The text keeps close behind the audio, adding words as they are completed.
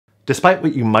Despite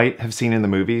what you might have seen in the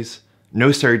movies,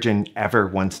 no surgeon ever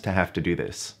wants to have to do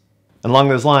this. Along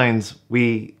those lines,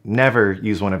 we never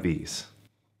use one of these.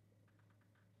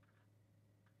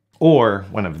 Or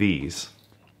one of these.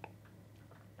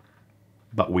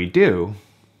 But we do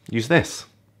use this.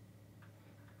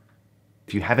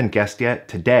 If you haven't guessed yet,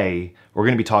 today we're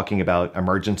going to be talking about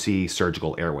emergency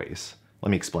surgical airways. Let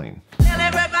me explain.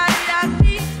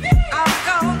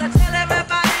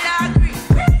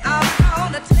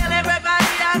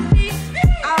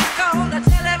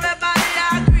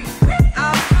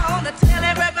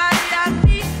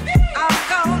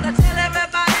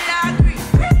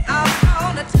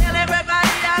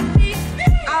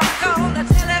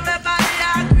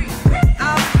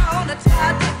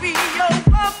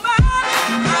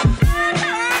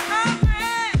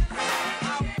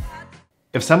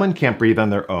 If someone can't breathe on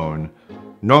their own,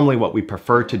 normally what we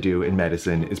prefer to do in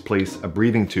medicine is place a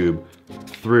breathing tube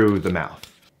through the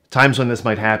mouth. Times when this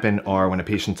might happen are when a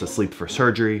patient's asleep for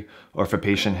surgery, or if a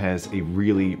patient has a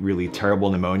really terrible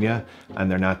pneumonia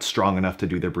and they're not strong enough to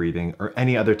do their breathing, or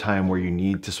any other time where you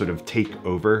need to sort of take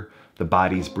over the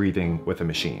body's breathing with a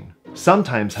machine.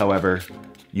 Sometimes, however,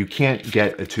 you can't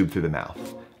get a tube through the mouth,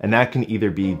 and that can either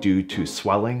be due to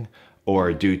swelling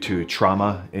or due to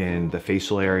trauma in the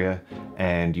facial area,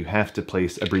 and you have to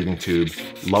place a breathing tube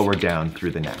lower down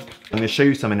through the neck. I'm gonna show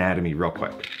you some anatomy real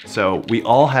quick. So we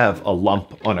all have a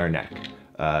lump on our neck.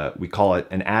 We call it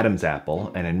an Adam's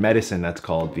apple, and in medicine that's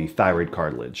called the thyroid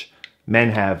cartilage.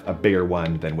 Men have a bigger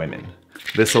one than women.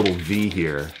 This little V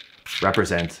here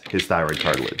represents his thyroid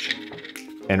cartilage.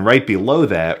 And right below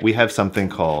that, we have something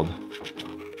called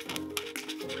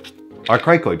our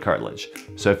cricoid cartilage.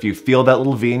 So if you feel that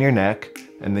little V in your neck,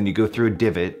 and then you go through a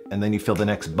divot, and then you feel the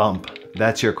next bump,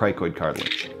 that's your cricoid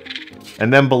cartilage.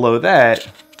 And then below that,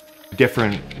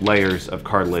 different layers of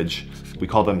cartilage, we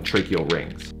call them tracheal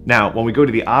rings. Now, when we go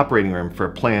to the operating room for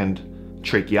a planned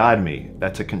tracheotomy,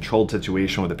 that's a controlled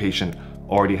situation where the patient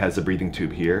already has a breathing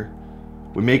tube here,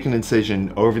 we make an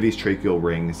incision over these tracheal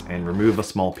rings and remove a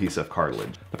small piece of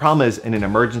cartilage. The problem is, in an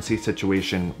emergency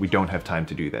situation, we don't have time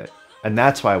to do that. And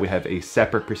that's why we have a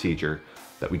separate procedure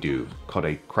that we do called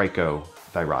a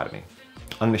cricothyrotomy.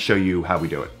 I'm going to show you how we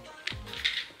do it.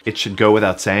 It should go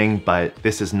without saying, but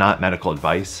this is not medical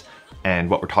advice, and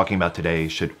what we're talking about today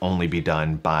should only be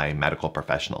done by medical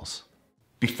professionals.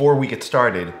 Before we get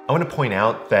started, I want to point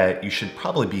out that you should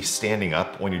probably be standing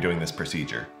up when you're doing this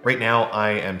procedure. Right now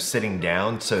I am sitting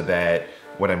down so that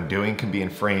what I'm doing can be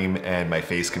in frame and my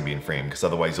face can be in frame, because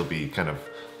otherwise you'll be kind of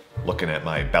looking at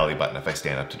my belly button if I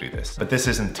stand up to do this. But this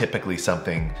isn't typically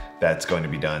something that's going to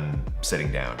be done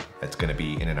sitting down. It's going to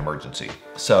be in an emergency.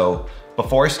 So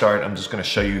before I start, I'm just going to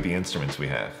show you the instruments we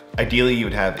have. Ideally, you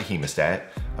would have a hemostat.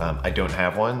 I don't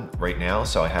have one right now,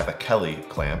 so I have a Kelly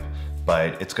clamp,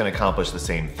 but it's going to accomplish the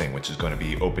same thing, which is going to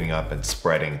be opening up and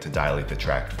spreading to dilate the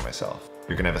tract for myself.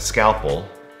 You're going to have a scalpel,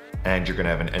 and you're going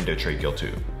to have an endotracheal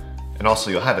tube. And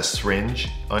also you'll have a syringe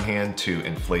on hand to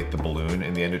inflate the balloon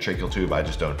in the endotracheal tube. I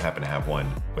just don't happen to have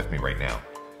one with me right now.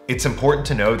 It's important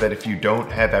to know that if you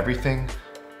don't have everything,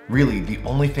 really the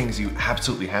only things you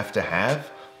absolutely have to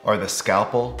have are the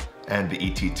scalpel and the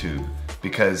ET tube.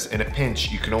 Because in a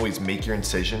pinch, you can always make your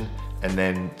incision and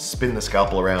then spin the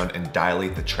scalpel around and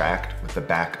dilate the tract with the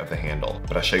back of the handle.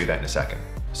 But I'll show you that in a second.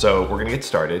 So we're gonna get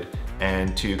started,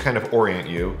 and to kind of orient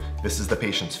you, this is the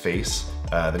patient's face.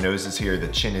 The nose is here, the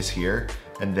chin is here,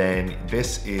 and then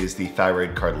this is the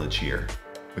thyroid cartilage here.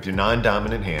 With your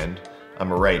non-dominant hand,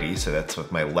 I'm a righty, so that's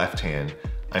with my left hand,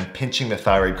 I'm pinching the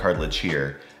thyroid cartilage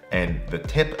here, and the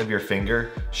tip of your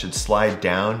finger should slide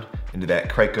down into that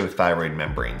cricothyroid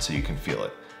membrane so you can feel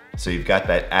it. So you've got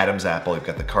that Adam's apple, you've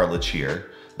got the cartilage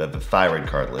here, the thyroid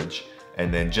cartilage,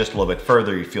 and then just a little bit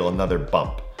further you feel another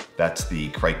bump. That's the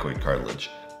cricoid cartilage.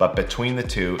 But between the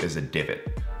two is a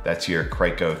divot. That's your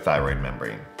cricothyroid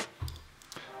membrane.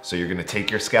 So you're gonna take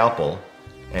your scalpel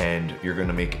and you're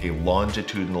gonna make a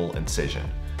longitudinal incision.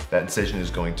 That incision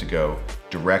is going to go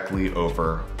directly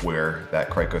over where that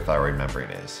cricothyroid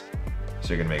membrane is.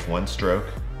 So you're gonna make one stroke,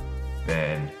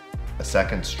 then a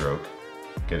second stroke,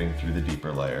 getting through the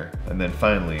deeper layer, and then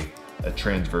finally a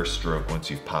transverse stroke once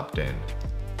you've popped in.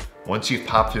 Once you've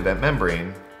popped through that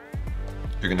membrane,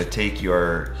 you're gonna take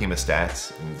your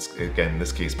hemostats, and again, in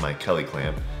this case, my Kelly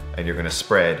clamp, and you're gonna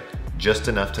spread just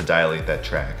enough to dilate that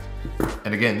tract.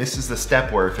 And again, this is the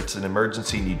step where if it's an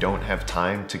emergency and you don't have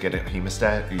time to get a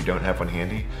hemostat, or you don't have one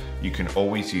handy, you can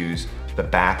always use the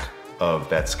back of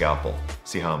that scalpel.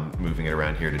 See how I'm moving it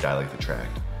around here to dilate the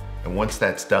tract. And once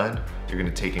that's done, you're gonna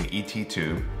take an ET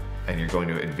tube and you're going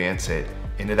to advance it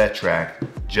into that tract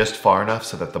just far enough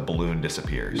so that the balloon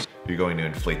disappears. You're going to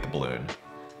inflate the balloon.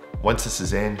 Once this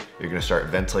is in, you're gonna start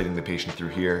ventilating the patient through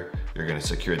here. You're gonna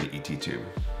secure the ET tube.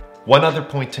 One other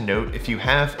point to note, if you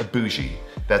have a bougie,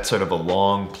 that's sort of a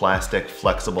long plastic,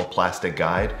 flexible plastic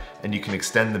guide, and you can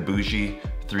extend the bougie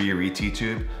through your ET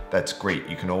tube, that's great.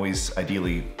 You can always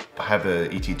ideally have the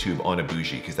ET tube on a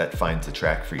bougie because that finds the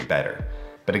track for you better.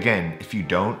 But again, if you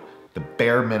don't, the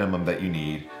bare minimum that you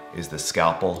need is the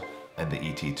scalpel and the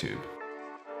ET tube.